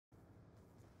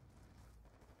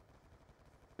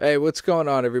Hey, what's going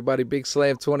on, everybody? Big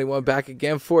Slam 21 back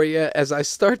again for you as I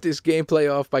start this gameplay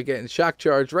off by getting shock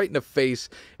charged right in the face.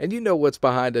 And you know what's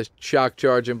behind a shock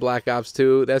charge in Black Ops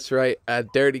 2? That's right, a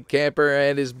dirty camper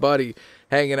and his buddy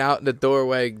hanging out in the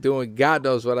doorway doing God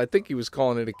knows what. I think he was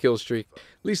calling it a kill streak. At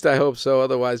least I hope so.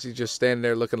 Otherwise, he's just standing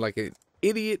there looking like an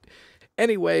idiot.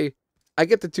 Anyway, I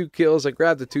get the 2 kills. I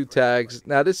grab the 2 tags.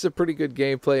 Now, this is a pretty good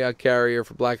gameplay on Carrier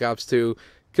for Black Ops 2.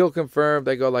 Kill confirmed.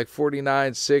 I go like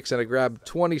 49-6, and I grab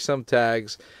 20-some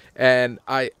tags, and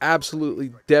I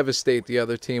absolutely devastate the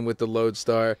other team with the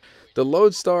Lodestar. The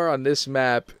Lodestar on this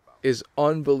map is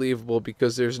unbelievable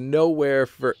because there's nowhere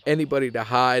for anybody to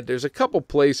hide. There's a couple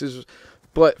places,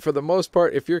 but for the most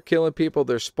part, if you're killing people,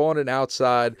 they're spawning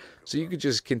outside, so you could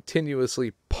just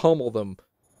continuously pummel them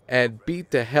and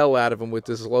beat the hell out of them with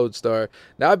this Lodestar.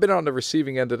 Now, I've been on the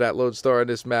receiving end of that Lodestar on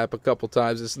this map a couple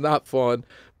times. It's not fun,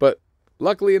 but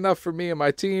luckily enough for me and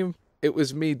my team, it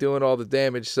was me doing all the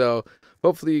damage, so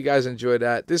hopefully you guys enjoy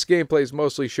that. This gameplay is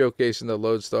mostly showcasing the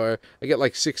Lodestar. I get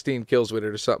like 16 kills with it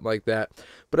or something like that.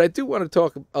 But I do want to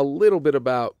talk a little bit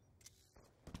about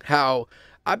how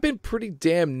I've been pretty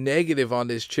damn negative on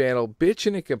this channel,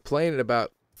 bitching and complaining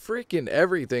about freaking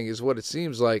everything is what it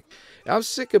seems like. I'm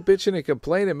sick of bitching and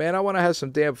complaining, man. I want to have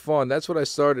some damn fun. That's what I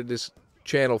started this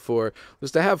channel for,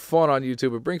 was to have fun on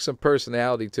YouTube and bring some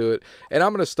personality to it, and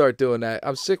I'm gonna start doing that.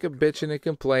 I'm sick of bitching and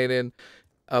complaining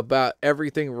about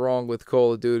everything wrong with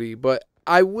Call of Duty, but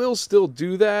I will still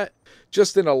do that,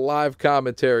 just in a live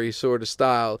commentary sort of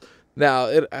style.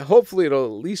 Now, hopefully it'll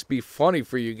at least be funny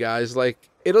for you guys. Like,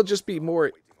 it'll just be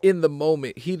more in the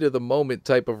moment, heat of the moment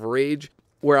type of rage,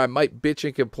 where I might bitch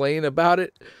and complain about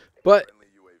it, but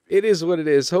it is what it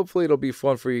is. Hopefully it'll be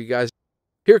fun for you guys.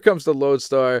 Here comes the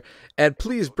Lodestar, and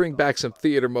please bring back some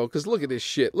theater mode, because look at this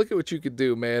shit. Look at what you could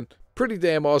do, man. Pretty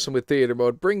damn awesome with theater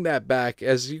mode. Bring that back,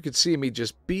 as you can see me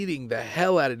just beating the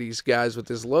hell out of these guys with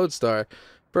this Lodestar.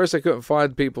 First, I couldn't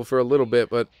find people for a little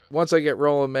bit, but once I get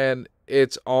rolling, man,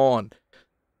 it's on.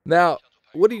 Now,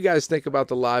 what do you guys think about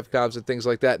the live comms and things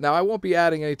like that? Now, I won't be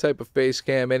adding any type of face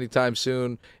cam anytime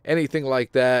soon, anything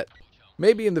like that.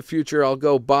 Maybe in the future I'll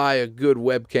go buy a good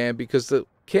webcam, because the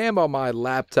cam on my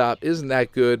laptop isn't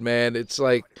that good, man. It's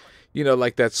like, you know,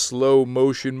 like that slow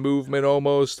motion movement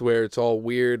almost, where it's all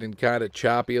weird and kind of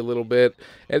choppy a little bit,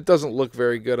 and it doesn't look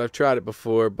very good. I've tried it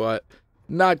before, but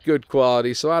not good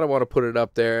quality, so I don't want to put it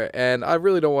up there, and I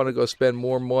really don't want to go spend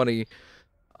more money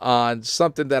on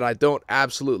something that I don't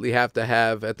absolutely have to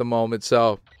have at the moment.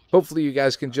 So hopefully you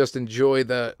guys can just enjoy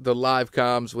the live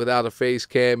comms without a face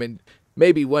cam, and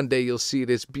maybe one day you'll see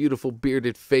this beautiful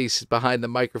bearded face behind the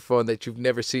microphone that you've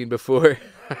never seen before.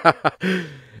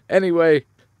 Anyway,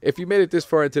 if you made it this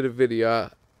far into the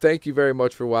video, thank you very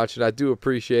much for watching. I do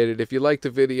appreciate it. If you liked the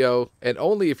video, and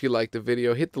only if you liked the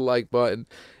video, hit the like button.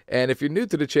 And if you're new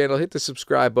to the channel, hit the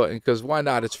subscribe button, because why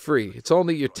not? It's free. It's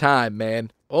only your time,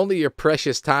 man. Only your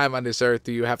precious time on this earth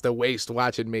do you have to waste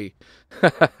watching me.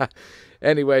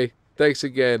 Anyway, thanks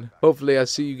again. Hopefully I'll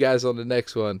see you guys on the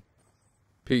next one.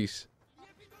 Peace.